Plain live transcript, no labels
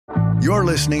You're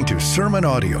listening to sermon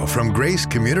audio from Grace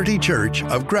Community Church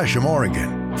of Gresham,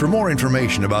 Oregon. For more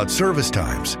information about service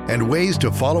times and ways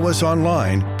to follow us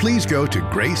online, please go to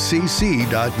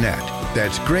gracecc.net.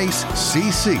 That's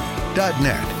gracecc.net.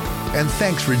 And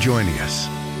thanks for joining us.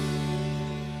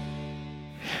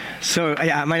 So,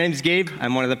 my name is Gabe.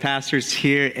 I'm one of the pastors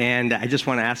here, and I just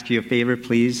want to ask you a favor,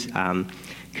 please.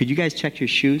 Could you guys check your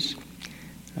shoes?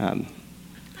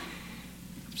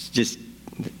 Just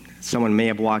someone may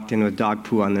have walked in with dog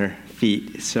poo on their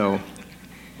feet, so.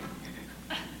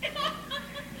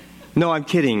 No, I'm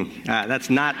kidding.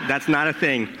 That's not a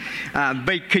thing.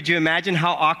 But could you imagine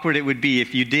how awkward it would be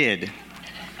if you did?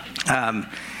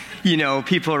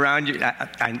 People around you.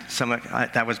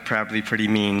 That was probably pretty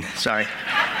mean. Sorry.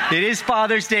 It is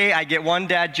Father's Day. I get one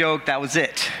dad joke. That was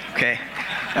it. Okay.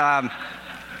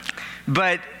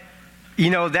 But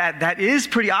that is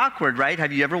pretty awkward, right?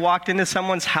 Have you ever walked into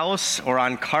someone's house or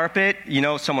on carpet,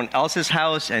 someone else's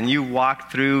house, and you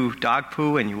walked through dog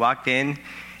poo and you walked in,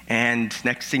 and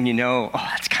next thing you know,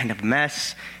 that's kind of a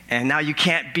mess, and now you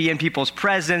can't be in people's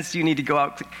presence. You need to go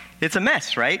out. It's a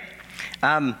mess, right?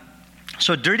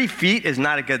 So dirty feet is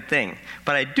not a good thing.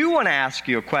 But I do want to ask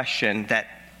you a question that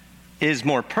is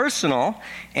more personal,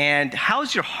 and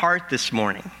how's your heart this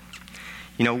morning?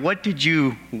 What did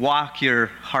you walk your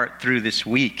heart through this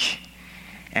week?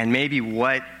 And maybe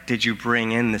what did you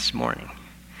bring in this morning?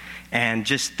 And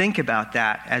just think about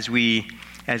that as we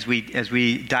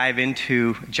dive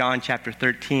into John chapter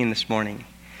 13 this morning.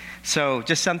 So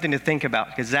just something to think about,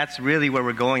 because that's really where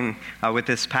we're going with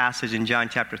this passage in John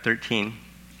chapter 13.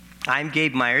 I'm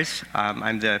Gabe Meiers.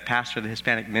 I'm the pastor of the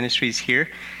Hispanic Ministries here.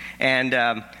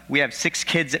 And we have 6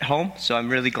 kids at home, so I'm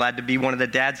really glad to be one of the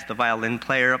dads, the violin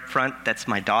player up front. That's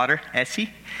my daughter, Essie.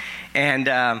 And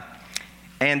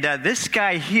this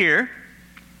guy here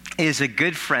is a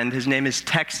good friend. His name is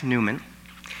Tex Newman.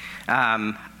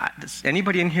 Does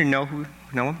anybody in here know him?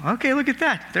 Okay, look at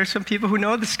that. There's some people who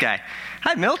know this guy.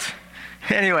 Hi, Milt.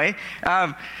 Anyway,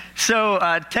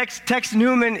 Tex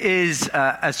Newman is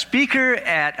a speaker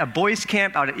at a boys'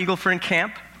 camp out at Eagle Fern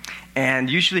Camp. And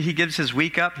usually he gives his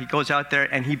week up, he goes out there,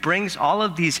 and he brings all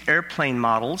of these airplane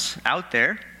models out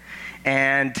there,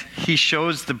 and he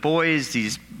shows the boys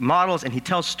these models, and he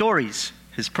tells stories,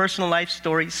 his personal life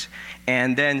stories,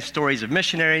 and then stories of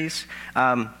missionaries.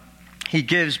 He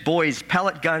gives boys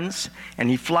pellet guns, and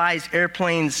he flies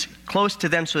airplanes close to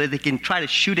them so that they can try to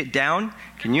shoot it down.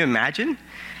 Can you imagine?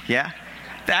 Yeah,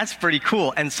 that's pretty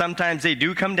cool. And sometimes they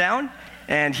do come down,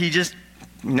 and he just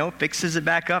fixes it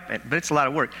back up, but it's a lot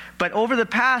of work. But over the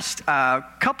past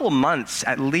couple months,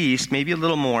 at least, maybe a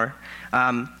little more,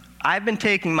 I've been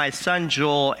taking my son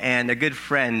Joel and a good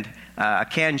friend, a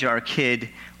Kanjar kid,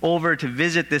 over to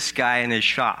visit this guy in his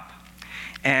shop.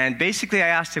 And basically I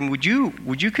asked him, would you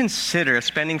consider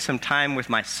spending some time with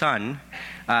my son?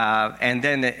 And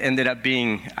then it ended up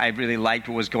being, I really liked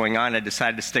what was going on. I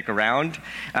decided to stick around.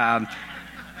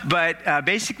 But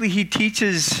basically, he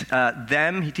teaches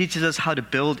us how to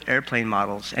build airplane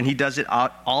models. And he does it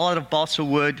all out of balsa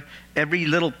wood, every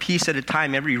little piece at a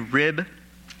time, every rib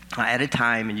at a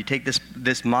time. And you take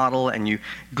this model and you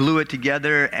glue it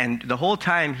together. And the whole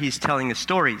time, he's telling the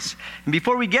stories. And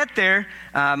before we get there,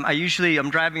 I'm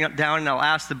driving up down and I'll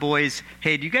ask the boys,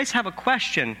 hey, do you guys have a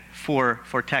question for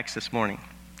Tex this morning?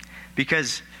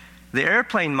 Because the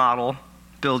airplane model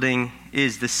building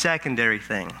is the secondary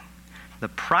thing. The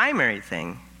primary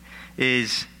thing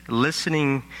is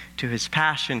listening to his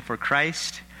passion for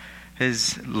Christ,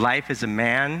 his life as a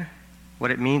man, what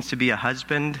it means to be a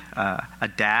husband, a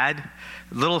dad.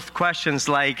 Little questions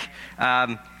like,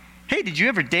 hey, did you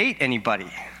ever date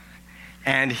anybody?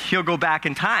 And he'll go back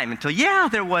in time until,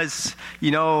 there was,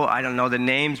 I don't know the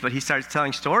names, but he starts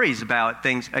telling stories about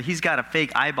things. He's got a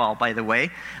fake eyeball, by the way.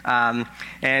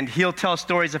 And he'll tell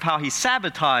stories of how he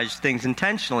sabotaged things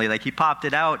intentionally, like he popped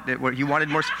it out where he wanted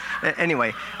more.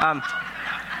 Anyway.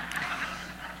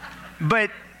 But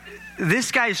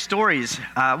this guy's stories,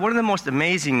 one of the most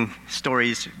amazing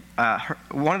stories,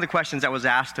 one of the questions that was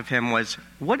asked of him was,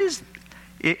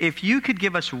 if you could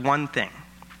give us one thing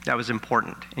that was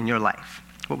important in your life,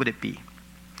 what would it be?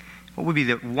 What would be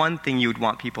the one thing you would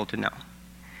want people to know?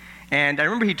 And I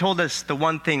remember he told us the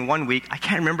one thing one week. I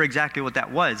can't remember exactly what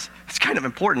that was. It's kind of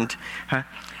important.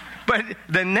 But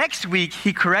the next week,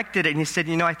 he corrected it and he said,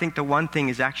 I think the one thing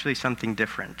is actually something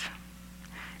different.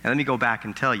 And let me go back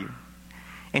and tell you.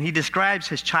 And he describes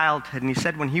his childhood, and he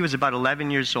said when he was about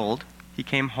 11 years old, he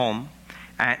came home,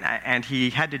 and he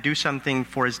had to do something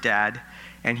for his dad,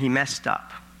 and he messed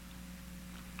up.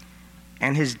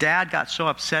 And his dad got so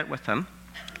upset with him,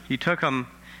 he took him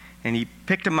and he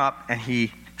picked him up and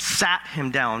he sat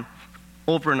him down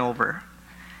over and over.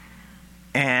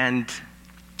 And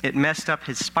it messed up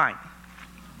his spine.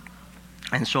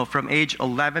 And so from age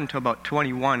 11 to about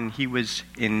 21, he was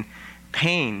in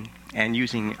pain and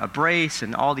using a brace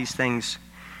and all these things.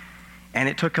 And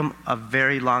it took him a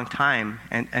very long time.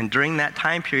 And during that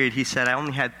time period, he said, I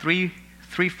only had three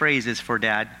phrases for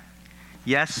Dad.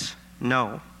 Yes,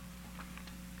 no,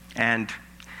 and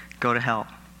go to hell.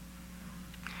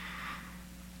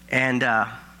 And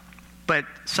but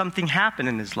something happened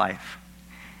in his life.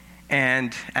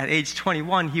 And at age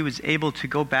 21, he was able to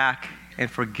go back and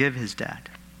forgive his dad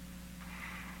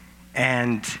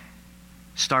and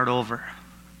start over,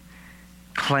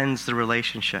 cleanse the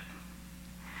relationship.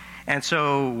 And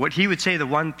so what he would say the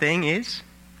one thing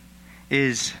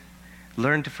is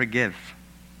learn to forgive.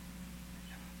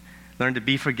 Learn to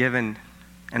be forgiven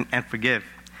and forgive.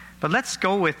 But let's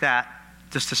go with that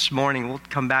just this morning. We'll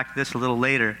come back to this a little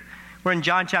later. We're in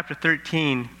John chapter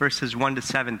 13, verses 1 to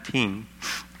 17.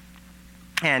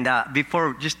 And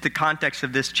before just the context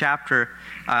of this chapter,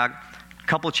 a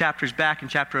couple chapters back in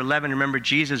chapter 11, remember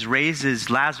Jesus raises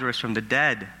Lazarus from the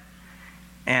dead.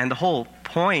 And the whole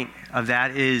point of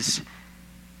that is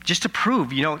just to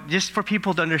prove, just for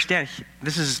people to understand,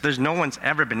 there's no one's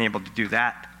ever been able to do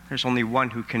that. There's only one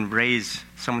who can raise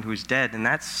someone who's dead, and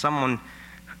that's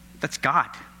God.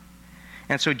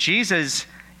 And so Jesus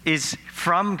is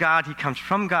from God. He comes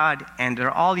from God, and there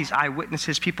are all these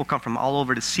eyewitnesses. People come from all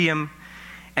over to see him.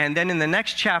 And then in the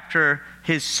next chapter,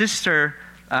 his sister,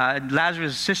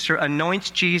 Lazarus' sister,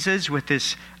 anoints Jesus with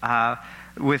this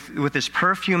with this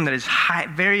perfume that is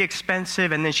very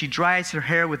expensive, and then she dries her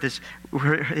hair with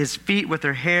his feet with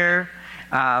her hair,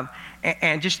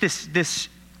 and just this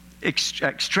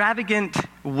extravagant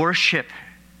worship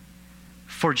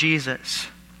for Jesus,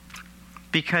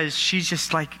 because she's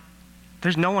just like,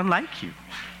 there's no one like you.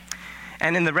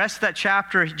 And in the rest of that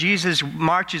chapter, Jesus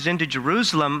marches into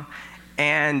Jerusalem,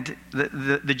 and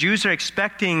the Jews are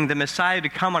expecting the Messiah to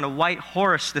come on a white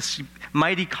horse, this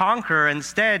mighty conqueror.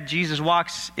 Instead, Jesus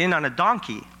walks in on a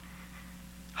donkey,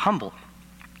 humble.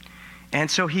 And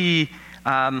so he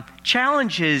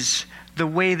challenges the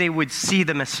way they would see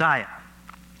the Messiah.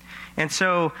 And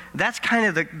so that's kind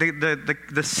of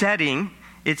the setting.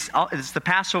 It's the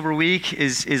Passover week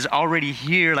is already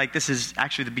here. Like, this is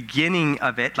actually the beginning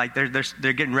of it. Like,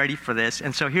 they're getting ready for this.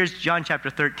 And so here's John chapter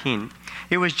 13.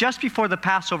 It was just before the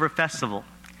Passover festival.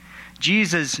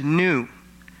 Jesus knew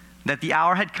that the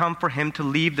hour had come for him to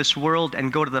leave this world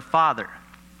and go to the Father.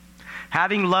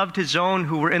 Having loved his own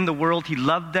who were in the world, he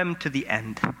loved them to the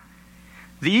end.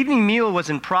 The evening meal was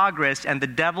in progress, and the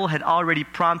devil had already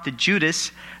prompted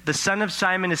Judas, the son of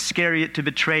Simon Iscariot, to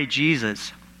betray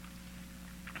Jesus.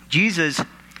 Jesus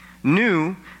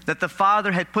knew that the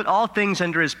Father had put all things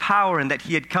under his power and that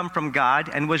he had come from God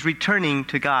and was returning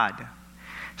to God.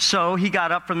 So he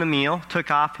got up from the meal, took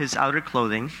off his outer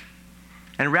clothing,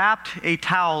 and wrapped a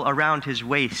towel around his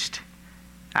waist.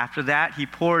 After that, he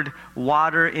poured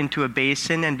water into a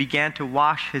basin and began to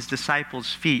wash his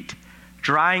disciples' feet,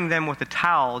 drying them with a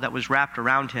towel that was wrapped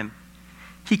around him.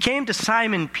 He came to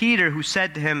Simon Peter, who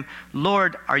said to him,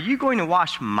 "Lord, are you going to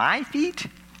wash my feet?"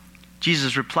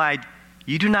 Jesus replied,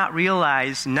 "You do not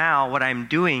realize now what I am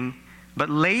doing, but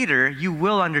later you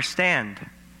will understand."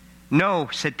 "No,"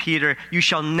 said Peter, "you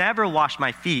shall never wash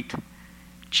my feet."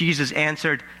 Jesus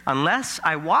answered, "Unless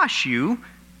I wash you,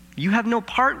 you have no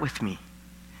part with me."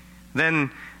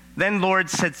 Then Lord,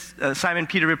 said Simon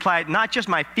Peter replied, "Not just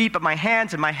my feet, but my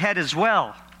hands and my head as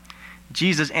well."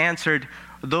 Jesus answered,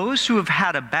 "Those who have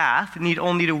had a bath need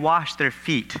only to wash their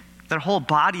feet. Their whole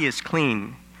body is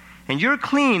clean. And you're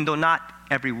clean, though not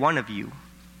every one of you."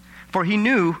 For he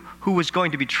knew who was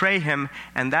going to betray him,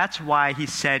 and that's why he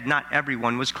said not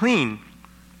everyone was clean.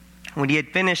 When he had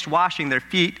finished washing their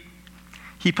feet,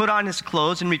 he put on his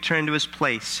clothes and returned to his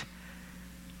place.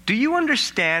 "Do you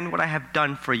understand what I have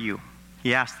done for you?"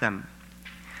 he asked them.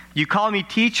 "You call me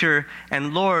teacher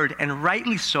and Lord, and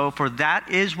rightly so, for that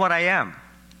is what I am.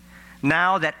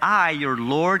 Now that I, your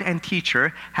Lord and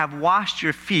teacher, have washed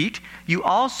your feet, you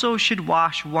also should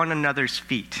wash one another's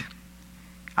feet.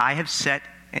 I have set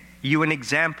you an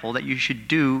example that you should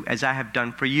do as I have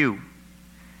done for you.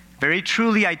 Very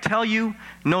truly I tell you,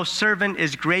 no servant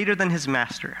is greater than his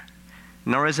master,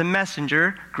 nor is a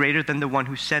messenger greater than the one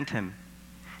who sent him.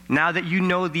 Now that you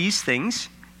know these things,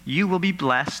 you will be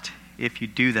blessed if you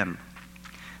do them."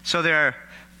 So there are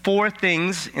 4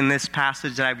 things in this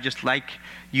passage that I would just like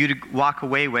you to walk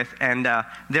away with, and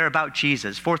they're about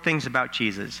Jesus. 4 things about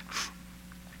Jesus.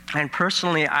 And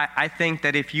personally, I think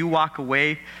that if you walk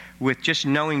away with just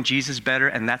knowing Jesus better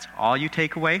and that's all you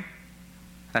take away,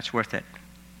 that's worth it.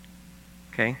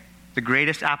 Okay? the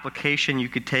greatest application you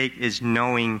could take is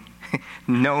knowing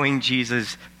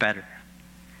Jesus better.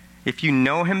 If you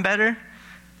know him better,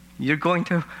 you're going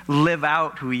to live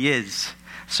out who he is.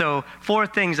 So 4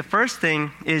 things. The first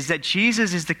thing is that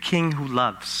Jesus is the king who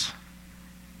loves.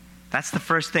 That's the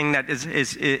first thing that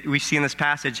we see in this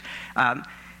passage.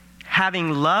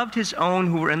 Having loved his own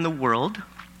who were in the world,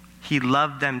 he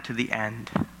loved them to the end.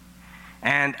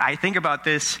 And I think about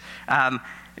this.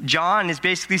 John is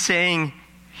basically saying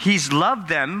he's loved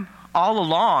them all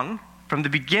along, from the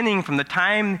beginning, from the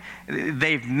time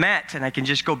they've met. And I can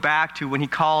just go back to when he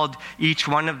called each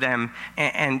one of them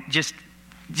and just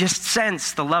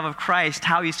sense the love of Christ,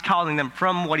 how he's calling them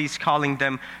from what he's calling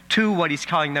them to what he's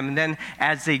calling them. And then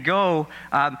as they go,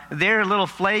 they're a little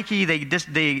flaky. They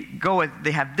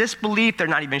have disbelief. They're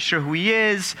not even sure who he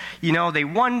is. They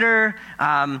wonder.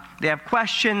 They have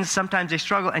questions. Sometimes they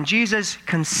struggle. And Jesus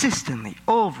consistently,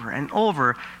 over and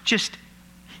over, just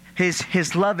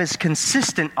his love is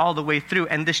consistent all the way through.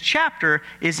 And this chapter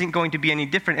isn't going to be any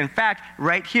different. In fact,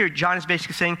 right here, John is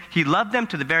basically saying he loved them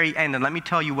to the very end. And let me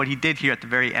tell you what he did here at the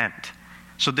very end.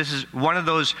 So this is one of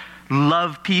those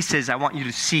love pieces I want you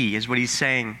to see, is what he's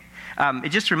saying. It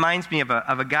just reminds me of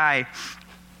a guy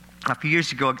a few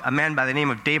years ago, a man by the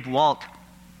name of Dave Walt.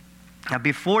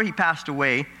 Before he passed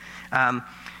away,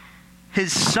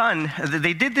 his son,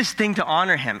 they did this thing to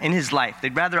honor him in his life.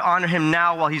 They'd rather honor him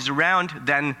now while he's around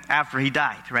than after he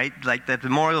died, right? Like the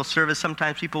memorial service,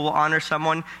 sometimes people will honor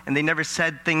someone and they never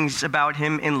said things about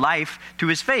him in life to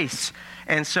his face.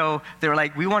 And so they were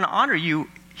like, we want to honor you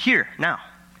here, now.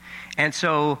 And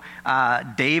so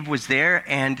Dave was there,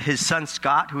 and his son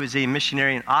Scott, who is a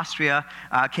missionary in Austria,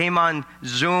 came on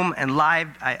Zoom and live.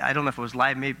 I don't know if it was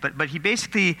live, maybe, but he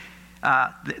basically...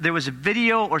 there was a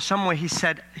video or somewhere he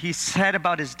said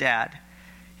about his dad.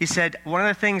 He said, one of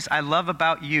the things I love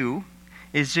about you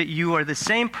is that you are the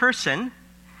same person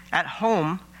at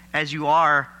home as you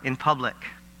are in public.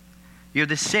 You're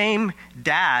the same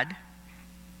dad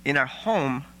in our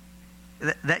home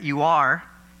that you are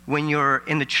when you're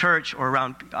in the church or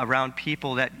around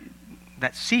people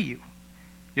that see you.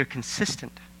 You're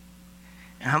consistent.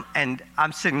 And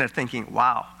I'm sitting there thinking,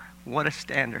 wow, what a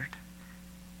standard.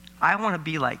 I want to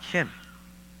be like him.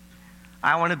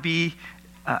 I want to be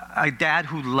a dad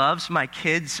who loves my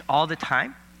kids all the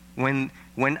time when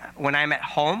I'm at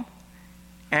home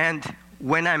and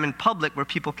when I'm in public where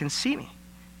people can see me.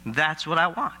 That's what I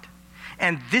want.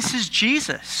 And this is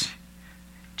Jesus.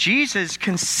 Jesus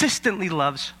consistently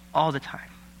loves all the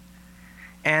time.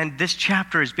 And this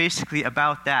chapter is basically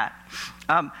about that.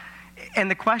 And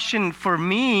the question for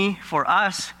me, for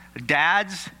us,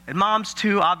 dads and moms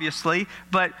too, obviously,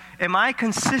 but am I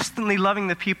consistently loving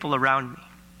the people around me?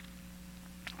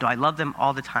 Do I love them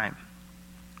all the time?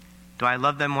 Do I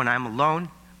love them when I'm alone,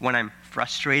 when I'm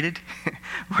frustrated,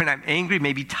 when I'm angry,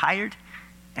 maybe tired?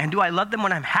 And do I love them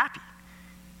when I'm happy?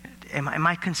 Am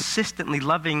I consistently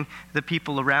loving the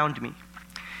people around me?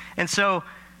 And so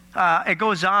it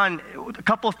goes on. A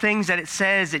couple of things that it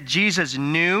says that Jesus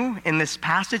knew in this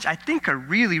passage I think are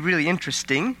really, really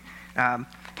interesting.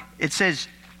 It says,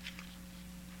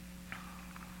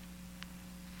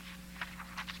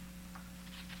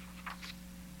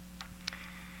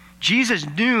 Jesus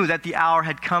knew that the hour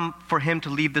had come for him to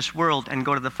leave this world and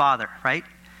go to the Father, right?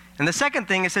 And the second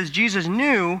thing, it says Jesus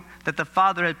knew that the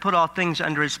Father had put all things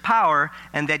under his power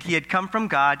and that he had come from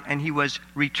God and he was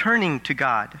returning to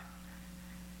God.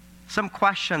 Some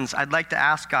questions I'd like to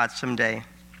ask God someday.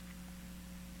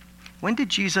 When did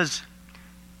Jesus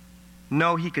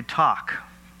know he could talk?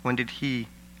 When did he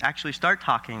actually start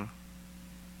talking?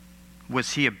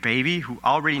 Was he a baby who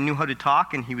already knew how to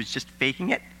talk and he was just faking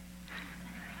it?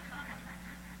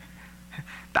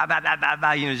 Bah, bah, bah, bah,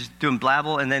 bah, just doing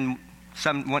blabble, and then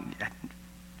someone...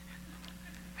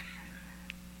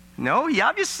 No, he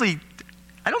obviously...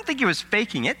 I don't think he was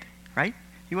faking it, right?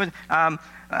 He was.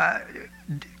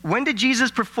 When did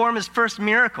Jesus perform his first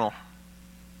miracle?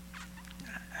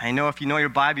 I know if you know your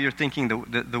Bible, you're thinking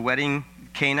the wedding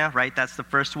Cana, right? That's the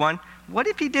first one. What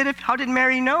if he did it? How did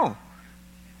Mary know?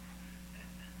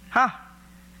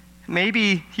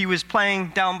 Maybe he was playing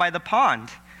down by the pond,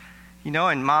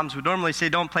 and moms would normally say,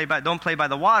 don't play by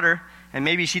the water. And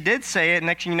maybe she did say it, and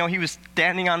next thing you know, he was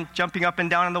jumping up and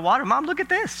down in the water. Mom, look at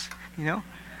this,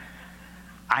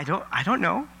 I don't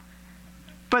know.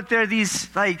 But there are these,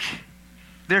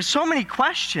 there's so many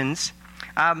questions.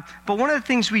 But one of the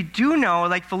things we do know,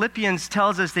 like Philippians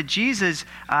tells us that Jesus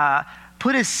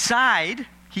put aside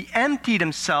he emptied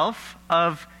himself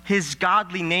of his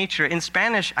godly nature. In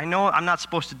Spanish, I know I'm not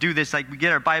supposed to do this, like we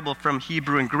get our Bible from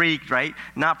Hebrew and Greek, right?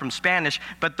 Not from Spanish,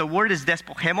 but the word is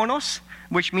despojémonos,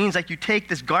 which means like you take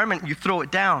this garment and you throw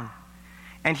it down.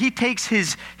 And he takes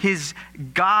his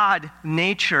God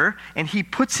nature and he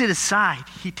puts it aside.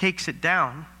 He takes it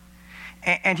down.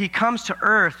 And he comes to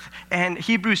earth, and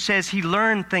Hebrews says he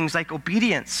learned things like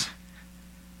obedience.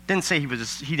 Didn't say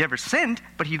he never sinned,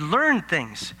 but he learned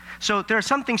things. So there are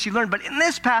some things he learned. But in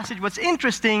this passage, what's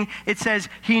interesting, it says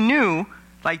he knew,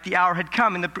 like the hour had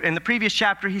come. In the previous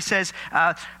chapter, he says,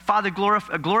 Father,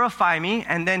 glorify me.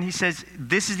 And then he says,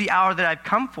 this is the hour that I've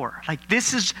come for. Like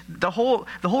this is the whole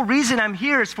reason I'm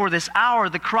here is for this hour.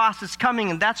 The cross is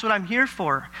coming, and that's what I'm here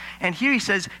for. And here he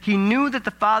says, he knew that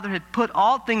the Father had put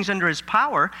all things under his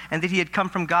power and that he had come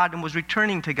from God and was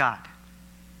returning to God.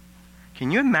 Can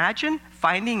you imagine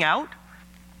finding out?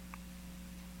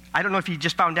 I don't know if he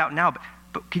just found out now, but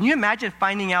can you imagine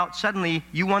finding out suddenly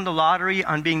you won the lottery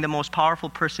on being the most powerful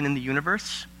person in the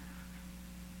universe?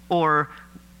 Or,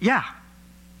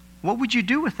 what would you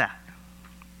do with that?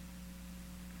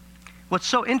 What's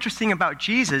so interesting about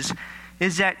Jesus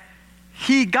is that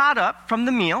he got up from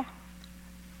the meal,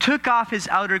 took off his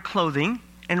outer clothing,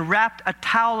 and wrapped a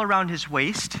towel around his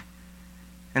waist.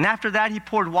 And after that, he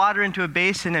poured water into a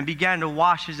basin and began to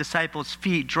wash his disciples'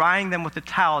 feet, drying them with the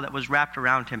towel that was wrapped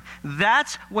around him.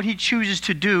 That's what he chooses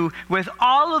to do with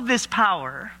all of this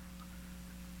power.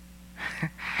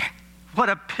 What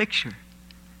a picture.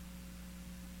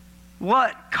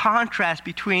 What contrast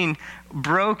between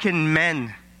broken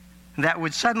men that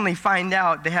would suddenly find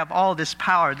out they have all this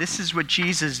power. This is what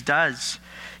Jesus does.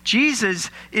 Jesus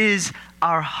is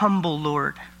our humble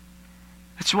Lord.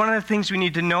 It's one of the things we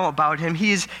need to know about him.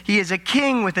 He is a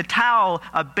king with a towel,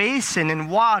 a basin, and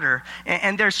water.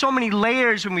 And there's so many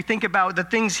layers when we think about the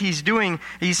things he's doing.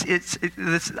 It's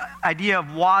this idea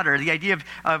of water, the idea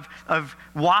of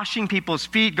washing people's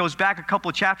feet goes back a couple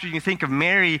of chapters. You think of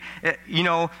Mary,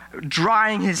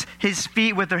 drying his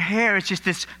feet with her hair. It's just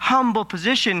this humble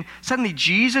position. Suddenly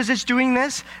Jesus is doing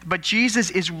this, but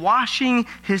Jesus is washing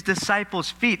his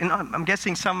disciples' feet. And I'm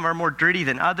guessing some are more dirty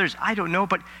than others. I don't know,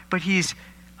 but he's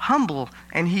humble,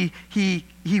 and he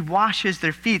washes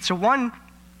their feet. So one,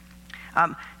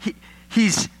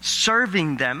 he's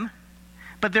serving them,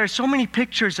 but there are so many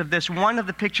pictures of this. One of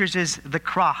the pictures is the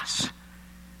cross.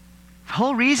 The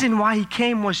whole reason why he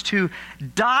came was to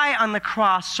die on the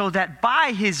cross so that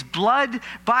by his blood,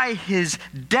 by his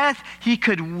death, he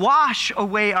could wash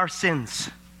away our sins.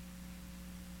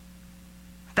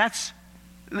 That's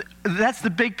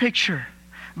the big picture.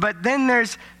 But then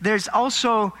there's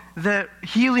also the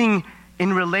healing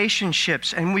in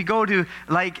relationships. And we go to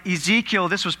like Ezekiel,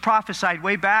 this was prophesied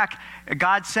way back.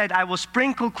 God said, I will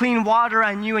sprinkle clean water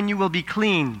on you and you will be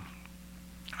clean.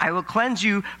 I will cleanse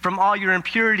you from all your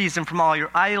impurities and from all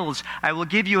your idols. I will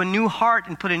give you a new heart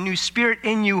and put a new spirit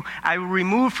in you. I will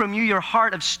remove from you your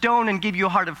heart of stone and give you a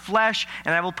heart of flesh.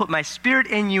 And I will put my spirit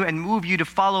in you and move you to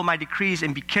follow my decrees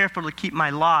and be careful to keep my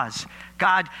laws.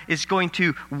 God is going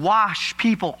to wash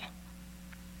people,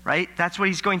 right? That's what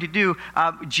he's going to do.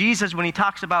 Jesus, when he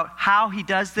talks about how he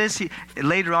does this,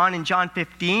 later on in John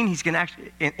 15, he's going to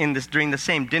actually, during the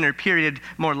same dinner period,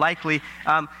 more likely,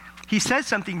 he says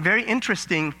something very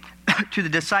interesting to the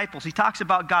disciples. He talks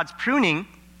about God's pruning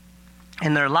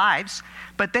in their lives,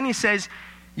 but then he says,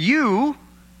 you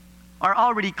are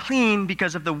already clean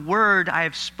because of the word I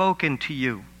have spoken to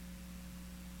you.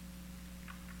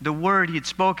 The word he had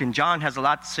spoken. John has a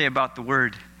lot to say about the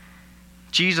word.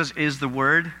 Jesus is the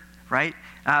word, right?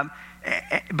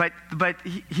 But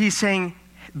he's saying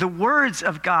the words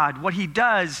of God, what he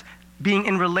does, being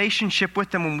in relationship with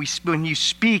them, when you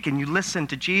speak and you listen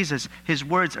to Jesus, his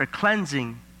words are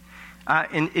cleansing.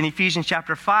 In Ephesians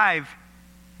chapter 5,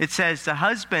 it says the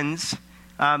husbands,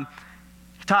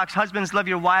 husbands, love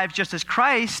your wives just as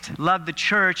Christ loved the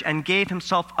church and gave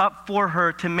himself up for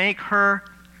her to make her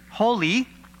holy,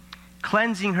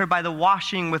 cleansing her by the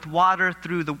washing with water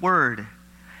through the word,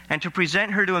 and to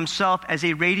present her to himself as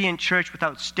a radiant church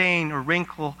without stain or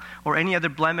wrinkle or any other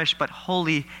blemish, but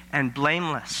holy and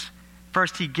blameless.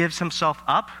 First, he gives himself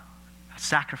up, a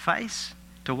sacrifice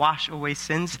to wash away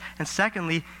sins. And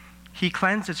secondly, he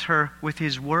cleanses her with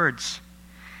his words.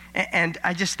 And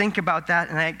I just think about that,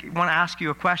 and I want to ask you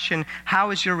a question.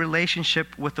 How is your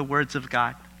relationship with the words of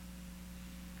God?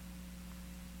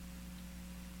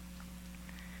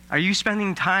 Are you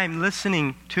spending time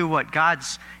listening to what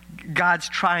God's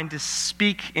trying to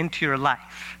speak into your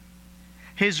life?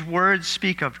 His words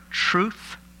speak of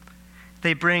truth.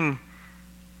 They bring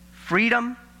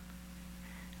freedom.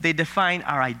 They define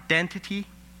our identity.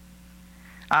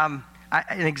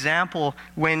 An example,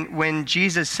 when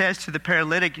Jesus says to the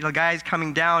paralytic, the guy's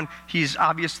coming down, he's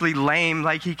obviously lame,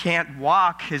 like he can't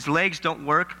walk, his legs don't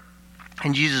work,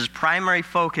 and Jesus' primary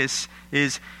focus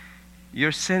is,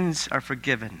 your sins are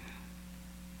forgiven.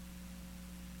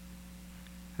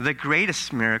 The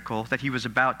greatest miracle that he was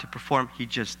about to perform, he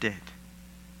just did.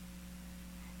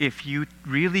 If you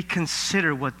really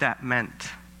consider what that meant,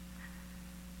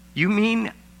 you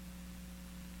mean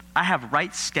I have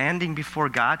right standing before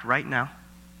God right now?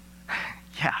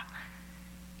 Yeah.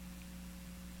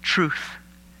 Truth.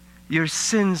 Your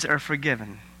sins are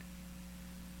forgiven.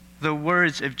 The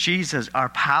words of Jesus are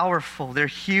powerful. They're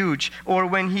huge. Or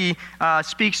when he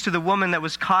speaks to the woman that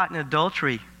was caught in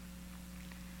adultery,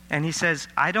 and he says,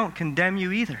 I don't condemn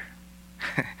you either.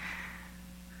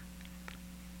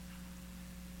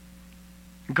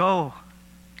 Go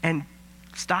and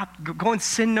stop. Go and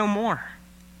sin no more.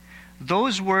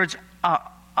 Those words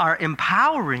are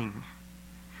empowering.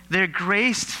 They're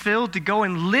grace-filled to go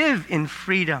and live in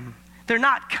freedom. They're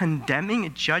not condemning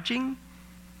and judging.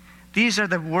 These are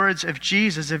the words of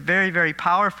Jesus. They're very, very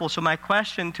powerful. So my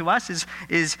question to us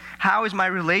is how is my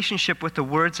relationship with the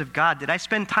words of God? Did I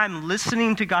spend time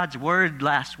listening to God's word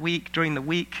last week, during the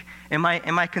week? Am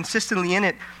I consistently in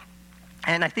it?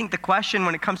 And I think the question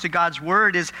when it comes to God's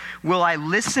word is, will I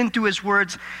listen to his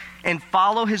words and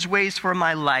follow his ways for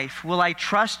my life? Will I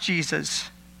trust Jesus?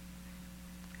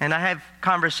 And I have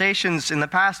conversations in the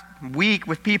past week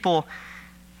with people,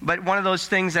 but one of those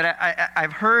things that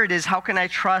I've heard is, how can I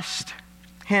trust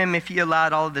him if he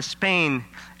allowed all of this pain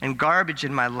and garbage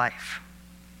in my life?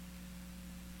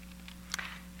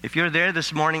 If you're there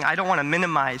this morning, I don't want to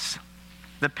minimize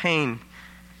the pain.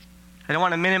 I don't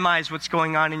want to minimize what's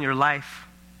going on in your life.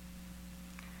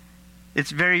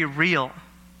 It's very real.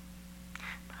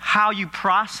 How you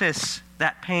process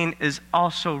that pain is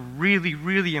also really,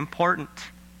 really important.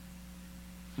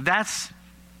 That's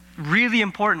really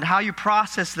important, how you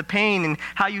process the pain and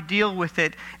how you deal with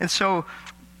it. And so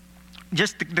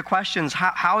just the questions,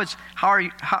 how are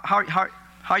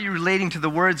you relating to the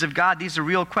words of God? These are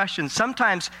real questions.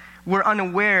 Sometimes we're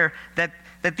unaware that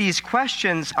these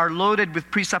questions are loaded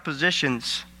with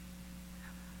presuppositions.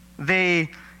 They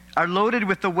are loaded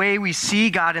with the way we see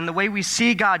God, and the way we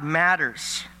see God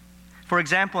matters. For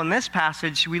example, in this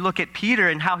passage, we look at Peter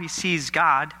and how he sees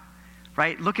God,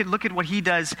 right? Look at what he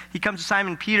does. He comes to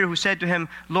Simon Peter, who said to him,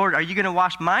 Lord, are you going to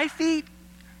wash my feet?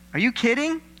 Are you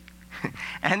kidding?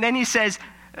 And then he says,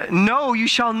 no, you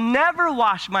shall never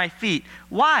wash my feet.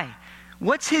 Why?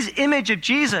 What's his image of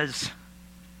Jesus?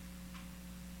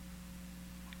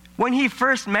 When he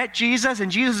first met Jesus, and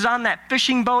Jesus is on that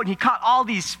fishing boat, and he caught all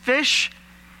these fish,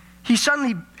 he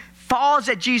suddenly falls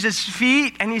at Jesus'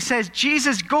 feet, and he says,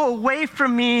 Jesus, go away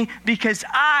from me, because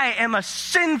I am a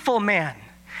sinful man.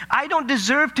 I don't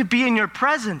deserve to be in your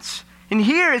presence. And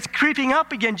here it's creeping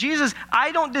up again. Jesus,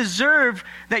 I don't deserve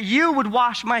that you would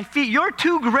wash my feet. You're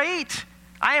too great.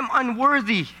 I am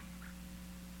unworthy.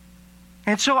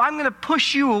 And so I'm going to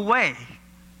push you away.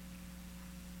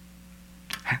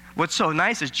 What's so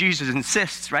nice is Jesus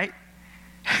insists, right?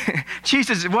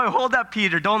 Jesus, well, hold up,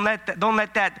 Peter. Don't let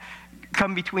that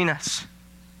come between us.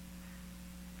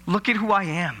 Look at who I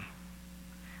am.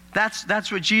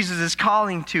 That's what Jesus is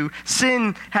calling to.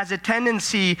 Sin has a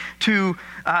tendency to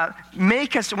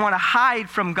make us want to hide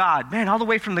from God. Man, all the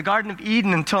way from the Garden of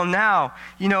Eden until now,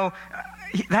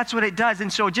 that's what it does.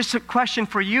 And so just a question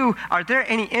for you, are there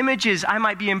any images I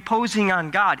might be imposing on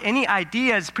God? Any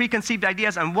ideas, preconceived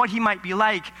ideas on what he might be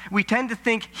like? We tend to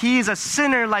think he's a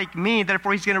sinner like me,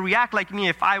 therefore he's going to react like me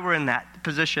if I were in that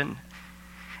position.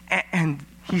 And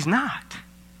he's not.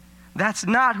 That's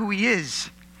not who he is.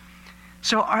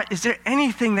 So is there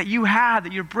anything that you have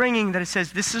that you're bringing that it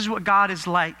says, this is what God is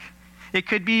like? It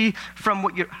could be from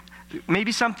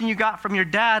maybe something you got from your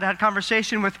dad. I had a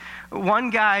conversation with one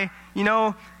guy,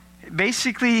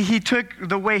 basically he took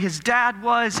the way his dad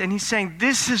was, and he's saying,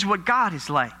 this is what God is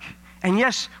like. And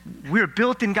yes, we're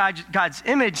built in God's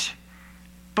image,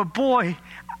 but boy,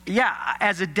 yeah,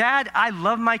 as a dad, I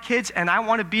love my kids, and I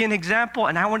want to be an example,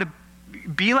 and I want to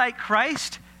be like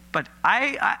Christ, but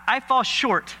I fall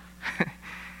short.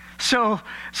 So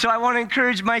I want to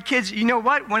encourage my kids, you know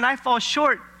what? When I fall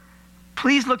short,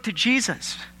 please look to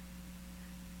Jesus.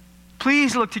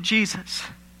 Please look to Jesus.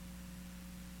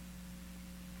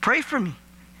 Pray for me.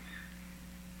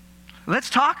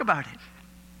 Let's talk about it.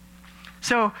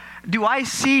 So, do I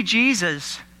see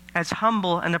Jesus as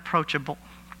humble and approachable?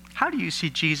 How do you see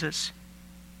Jesus?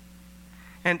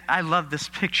 And I love this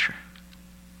picture.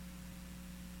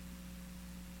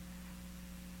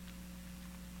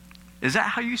 Is that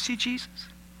how you see Jesus?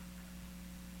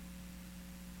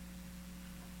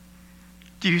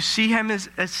 Do you see him as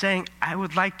saying, I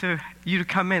would like you to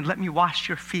come in, let me wash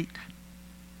your feet?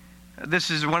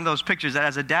 This is one of those pictures that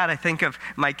as a dad, I think of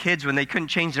my kids when they couldn't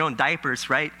change their own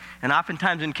diapers, right? And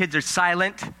oftentimes when kids are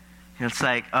silent, it's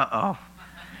like, uh-oh.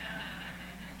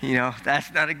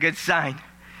 That's not a good sign.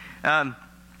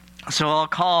 So I'll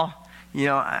call,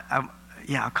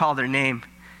 I'll call their name.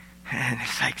 And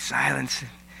it's like silence.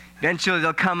 Eventually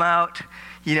they'll come out,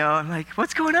 I'm like,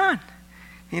 what's going on?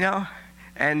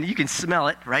 And you can smell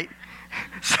it, right?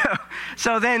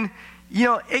 So then,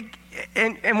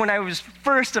 and when I was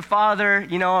first a father,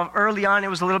 early on it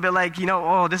was a little bit like,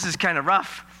 oh, this is kind of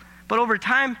rough. But over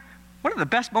time, one of the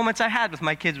best moments I had with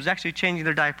my kids was actually changing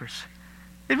their diapers.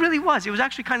 It really was. It was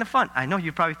actually kind of fun. I know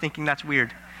you're probably thinking that's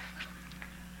weird.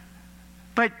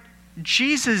 But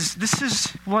Jesus, this is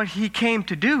what he came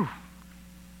to do.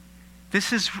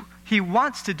 He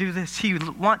wants to do this. He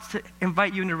wants to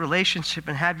invite you into a relationship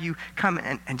and have you come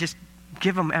and just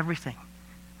give him everything.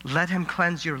 Let him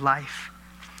cleanse your life.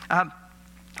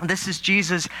 This is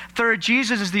Jesus. Third,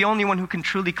 Jesus is the only one who can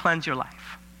truly cleanse your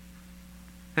life.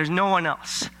 There's no one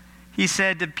else. He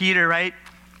said to Peter, right?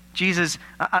 Jesus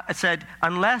said,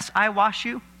 unless I wash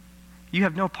you, you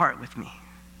have no part with me.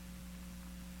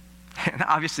 And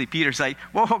obviously Peter's like,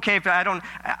 well, okay, but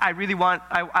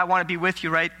I want to be with you,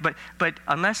 right? But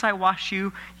unless I wash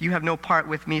you, you have no part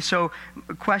with me. So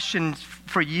a question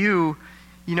for you,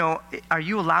 are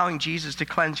you allowing Jesus to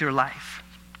cleanse your life?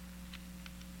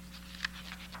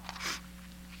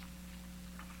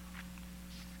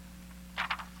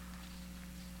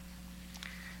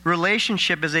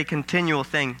 Relationship is a continual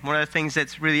thing. One of the things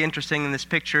that's really interesting in this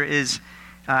picture is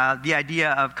the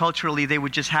idea of culturally they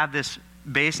would just have this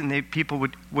base and people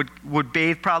would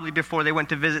bathe probably before they went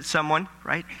to visit someone,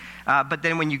 right? But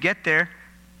then when you get there,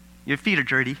 your feet are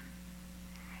dirty.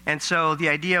 And so the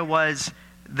idea was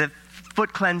the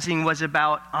foot cleansing was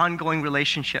about ongoing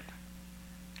relationship,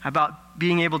 about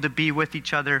being able to be with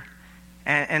each other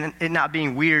and it not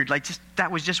being weird.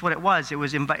 That was just what it was. It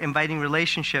was inviting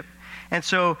relationship. And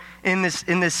so in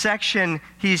this section,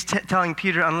 he's telling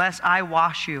Peter, unless I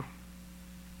wash you,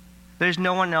 there's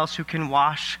no one else who can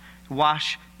wash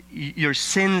your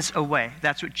sins away.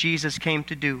 That's what Jesus came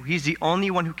to do. He's the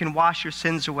only one who can wash your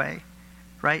sins away,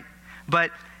 right?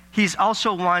 But he's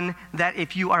also one that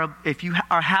if you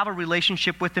have a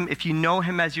relationship with him, if you know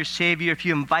him as your Savior, if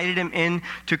you invited him in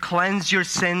to cleanse your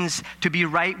sins, to be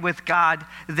right with God,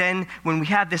 then when we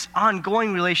have this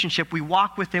ongoing relationship, we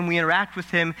walk with him, we interact with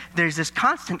him, there's this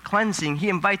constant cleansing. He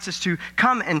invites us to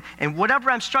come and whatever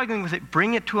I'm struggling with it,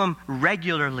 bring it to him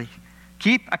regularly.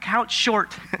 Keep accounts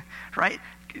short, right?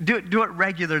 Do it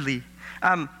regularly.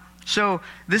 So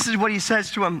this is what he says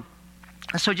to him.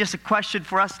 So just a question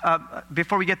for us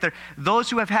before we get there. Those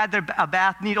who have had a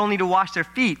bath need only to wash their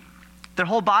feet. Their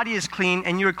whole body is clean,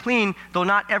 and you're clean, though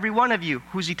not every one of you.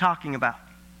 Who's he talking about?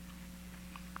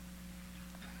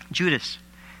 Judas.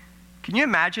 Can you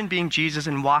imagine being Jesus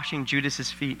and washing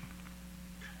Judas's feet?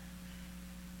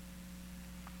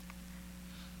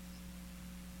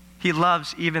 He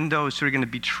loves even those who are going to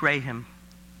betray him.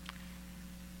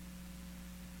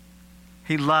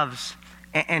 He loves,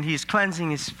 and he's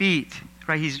cleansing his feet,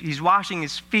 right? He's washing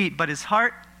his feet, but his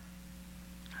heart,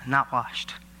 not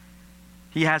washed.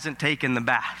 He hasn't taken the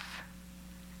bath.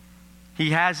 He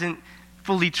hasn't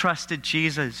fully trusted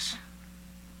Jesus.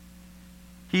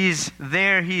 He's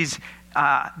there, he's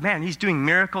doing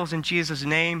miracles in Jesus'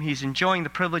 name. He's enjoying the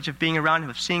privilege of being around him,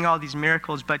 of seeing all these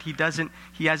miracles, but he hasn't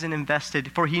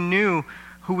invested, for he knew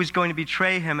who was going to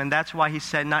betray him, and that's why he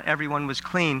said not everyone was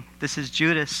clean. This is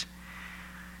Judas.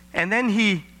 And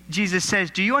then Jesus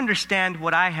says, do you understand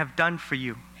what I have done for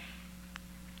you?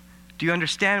 Do you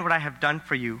understand what I have done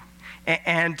for you?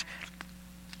 And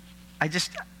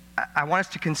I want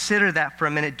us to consider that for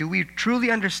a minute. Do we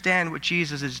truly understand what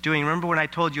Jesus is doing? Remember when I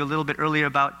told you a little bit earlier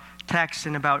about text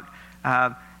and about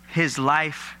his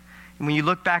life? And when you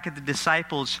look back at the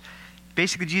disciples,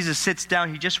 basically Jesus sits down,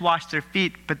 he just washed their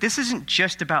feet. But this isn't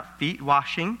just about feet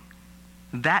washing.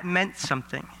 That meant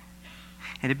something.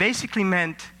 And it basically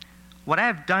meant what I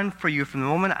have done for you from the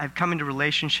moment I've come into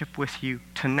relationship with you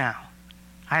to now.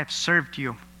 I have served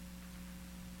you.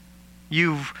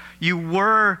 You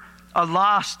were a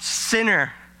lost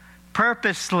sinner,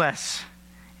 purposeless,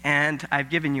 and I've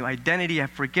given you identity,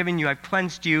 I've forgiven you, I've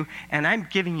cleansed you, and I'm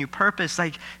giving you purpose.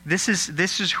 Like, this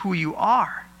is who you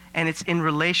are, and it's in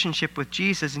relationship with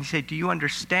Jesus. And he said, do you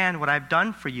understand what I've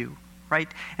done for you, right?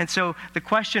 And so the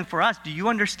question for us, do you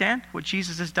understand what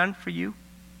Jesus has done for you?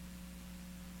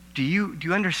 Do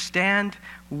you understand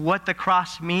what the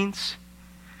cross means?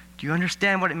 Do you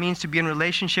understand what it means to be in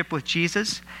relationship with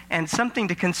Jesus? And something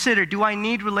to consider, do I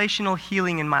need relational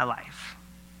healing in my life?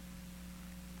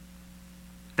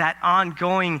 That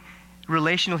ongoing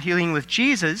relational healing with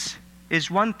Jesus is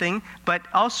one thing, but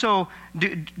also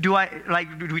do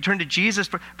we turn to Jesus?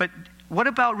 But what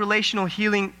about relational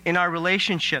healing in our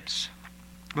relationships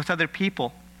with other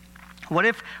people? What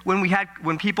if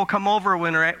when people come over,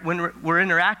 when we're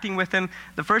interacting with them,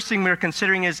 the first thing we're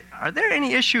considering is, are there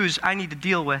any issues I need to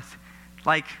deal with?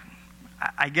 Like,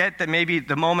 I get that maybe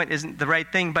the moment isn't the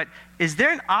right thing, but is there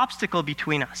an obstacle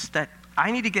between us that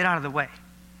I need to get out of the way?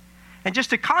 And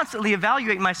just to constantly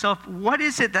evaluate myself, what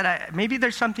is it that maybe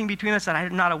there's something between us that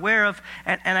I'm not aware of,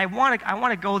 and I want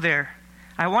to go there.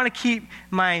 I want to keep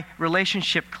my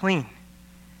relationship clean.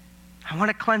 I want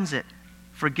to cleanse it,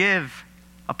 forgive,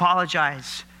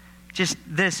 apologize, just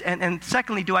this. And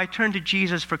secondly, do I turn to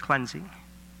Jesus for cleansing?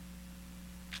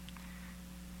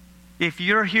 If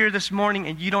you're here this morning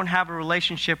and you don't have a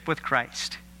relationship with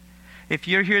Christ, if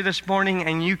you're here this morning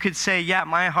and you could say, yeah,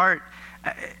 my heart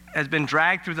has been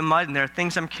dragged through the mud and there are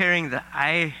things I'm carrying that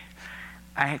I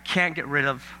can't get rid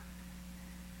of,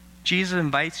 Jesus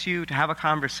invites you to have a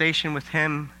conversation with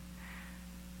him.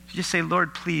 You just say,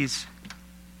 Lord, please,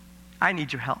 I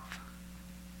need your help.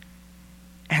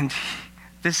 And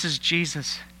this is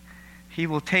Jesus. He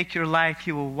will take your life.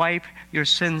 He will wipe your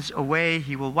sins away.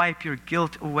 He will wipe your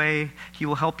guilt away. He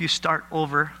will help you start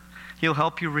over. He'll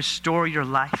help you restore your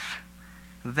life.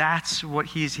 That's what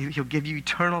he'll give you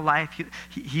eternal life.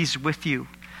 He's with you.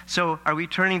 So are we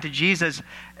turning to Jesus?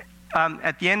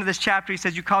 At the end of this chapter, he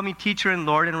says, you call me teacher and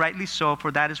Lord, and rightly so, for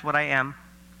that is what I am.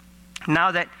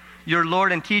 Now that your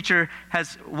Lord and teacher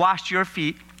has washed your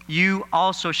feet, you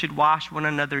also should wash one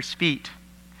another's feet.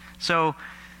 So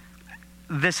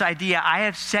this idea, I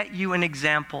have set you an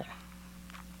example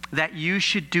that you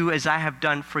should do as I have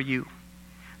done for you.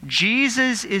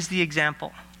 Jesus is the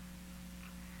example.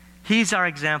 He's our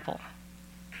example.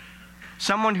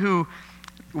 Someone who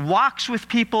walks with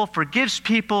people, forgives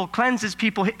people, cleanses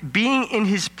people. Being in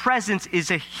his presence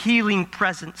is a healing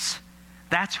presence.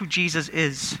 That's who Jesus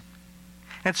is.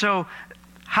 And so,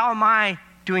 how am I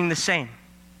doing the same?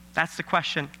 That's the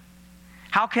question.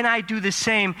 How can I do the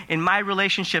same in my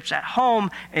relationships at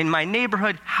home, in my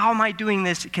neighborhood? How am I doing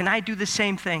this? Can I do the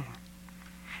same thing?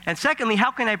 And secondly,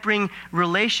 how can I bring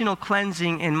relational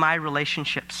cleansing in my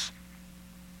relationships?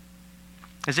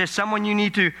 Is there someone you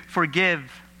need to forgive?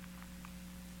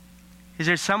 Is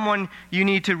there someone you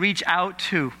need to reach out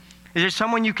to? Is there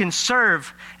someone you can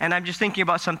serve? And I'm just thinking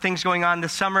about some things going on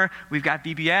this summer. We've got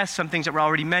VBS, some things that were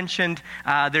already mentioned.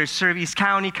 There's Serve East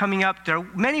County coming up. There are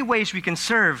many ways we can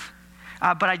serve.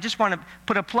 But I just want to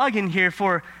put a plug in here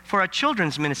for our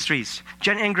children's ministries.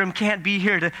 Jen Ingram can't be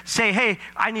here to say, hey,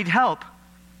 I need help,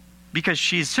 because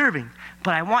she's serving.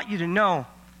 But I want you to know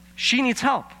she needs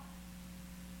help.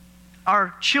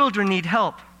 Our children need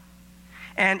help.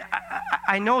 And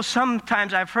I know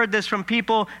sometimes I've heard this from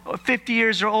people 50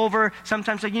 years or over,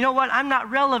 sometimes like, you know what, I'm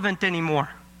not relevant anymore.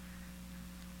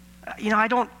 I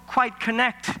don't quite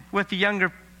connect with the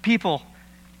younger people.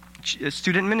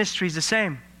 Student ministry is the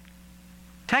same.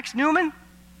 Tex Newman,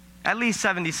 at least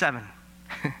 77.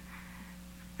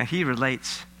 And he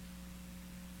relates.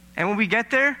 And when we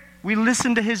get there, we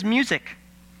listen to his music.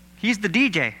 He's the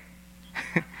DJ.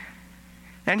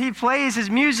 And he plays his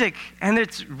music, and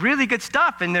it's really good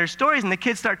stuff, and there's stories, and the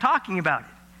kids start talking about it.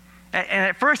 And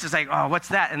at first it's like, oh, what's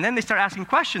that? And then they start asking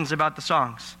questions about the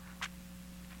songs.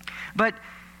 But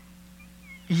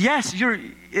yes,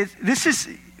 this is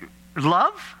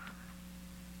love.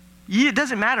 It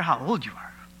doesn't matter how old you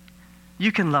are.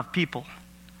 You can love people.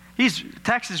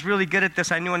 Tex is really good at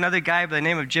this. I knew another guy by the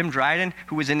name of Jim Dryden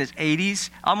who was in his 80s,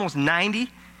 almost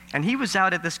 90, and he was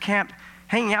out at this camp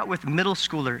hanging out with middle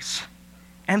schoolers.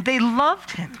 And they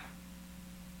loved him.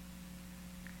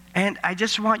 And I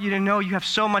just want you to know you have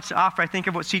so much to offer. I think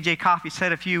of what C.J. Coffey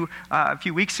said a few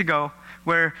weeks ago,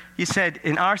 where he said,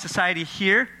 in our society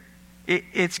here,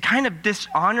 it's kind of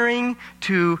dishonoring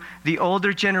to the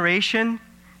older generation.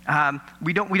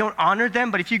 We don't honor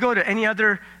them. But if you go to any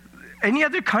other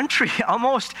country,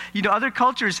 almost, other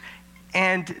cultures,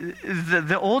 and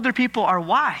the older people are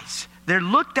wise. They're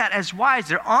looked at as wise.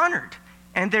 They're honored,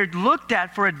 and they're looked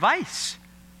at for advice.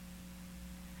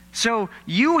 So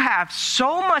you have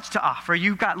so much to offer.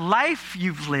 You've got life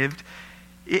you've lived.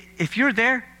 If you're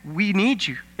there, we need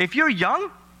you. If you're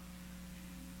young,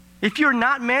 if you're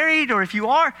not married, or if you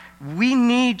are, we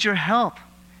need your help.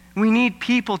 We need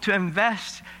people to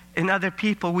invest in other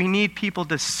people. We need people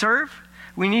to serve.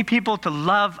 We need people to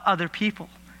love other people.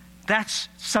 That's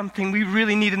something we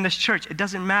really need in this church. It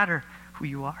doesn't matter who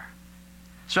you are.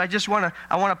 So I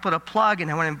want to put a plug, and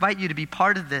I want to invite you to be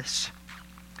part of this.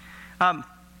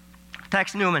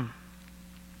 Tex Newman.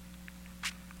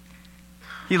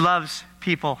 He loves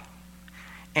people,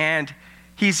 and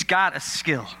he's got a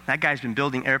skill. That guy's been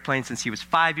building airplanes since he was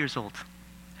 5 years old.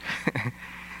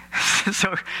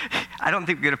 So I don't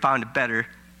think we could have found a better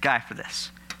guy for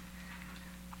this.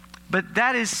 But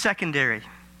that is secondary.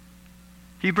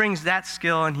 He brings that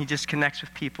skill, and he just connects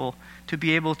with people to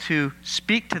be able to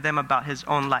speak to them about his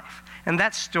own life. And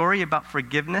that story about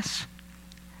forgiveness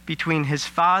between his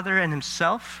father and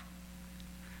himself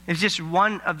is just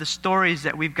one of the stories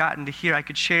that we've gotten to hear. I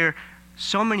could share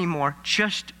so many more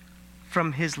just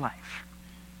from his life.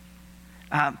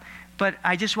 But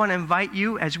I just want to invite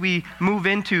you, as we move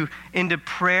into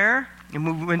prayer and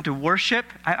move into worship,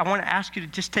 I want to ask you to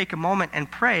just take a moment and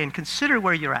pray and consider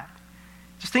where you're at.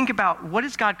 Just think about, what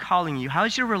is God calling you?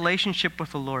 How's your relationship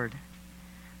with the Lord?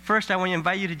 First, I want to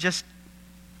invite you to just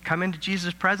come into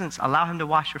Jesus' presence. Allow him to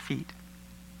wash your feet.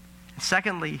 And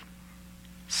secondly,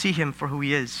 see him for who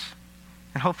he is.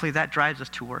 And hopefully that drives us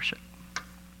to worship.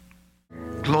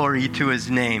 Glory to his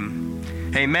name.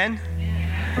 Amen?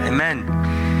 Amen.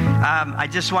 I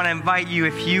just want to invite you,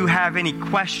 if you have any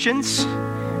questions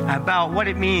about what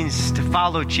it means to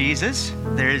follow Jesus,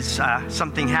 there's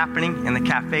something happening in the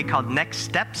cafe called Next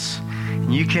Steps.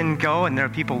 You can go, and there are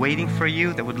people waiting for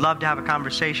you that would love to have a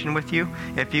conversation with you.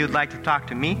 If you'd like to talk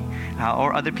to me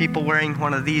or other people wearing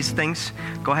one of these things,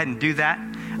 go ahead and do that.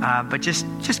 But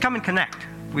just come and connect.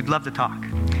 We'd love to talk.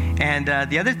 And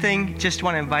the other thing, just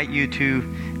want to invite you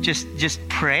to just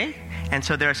pray. And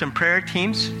so there are some prayer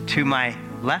teams to my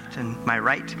left and my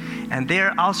right, and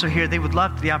they're also here. They would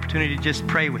love the opportunity to just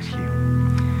pray with you.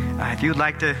 If you would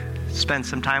like to spend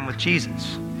some time with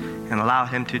Jesus and allow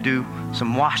him to do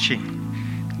some washing,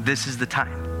 this is the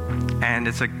time. And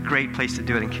it's a great place to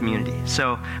do it in community.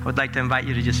 So I would like to invite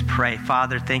you to just pray.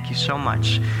 Father, thank you so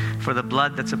much for the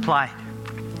blood that's applied.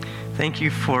 Thank you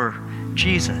for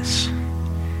Jesus.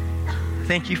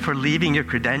 Thank you for leaving your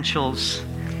credentials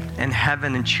in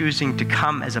heaven and choosing to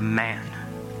come as a man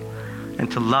and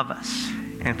to love us,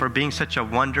 and for being such a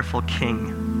wonderful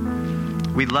King.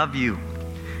 We love you.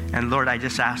 And Lord, I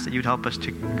just ask that you'd help us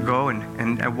to go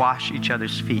and wash each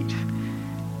other's feet.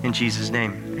 In Jesus'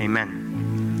 name,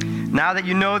 amen. Now that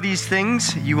you know these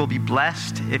things, you will be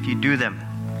blessed if you do them.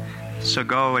 So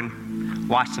go and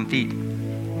wash some feet.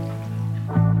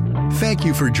 Thank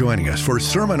you for joining us for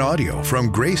sermon audio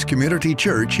from Grace Community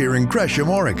Church here in Gresham,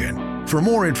 Oregon. For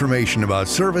more information about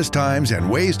service times and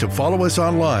ways to follow us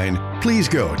online, please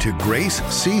go to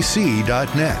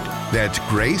gracecc.net. That's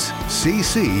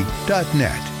gracecc.net.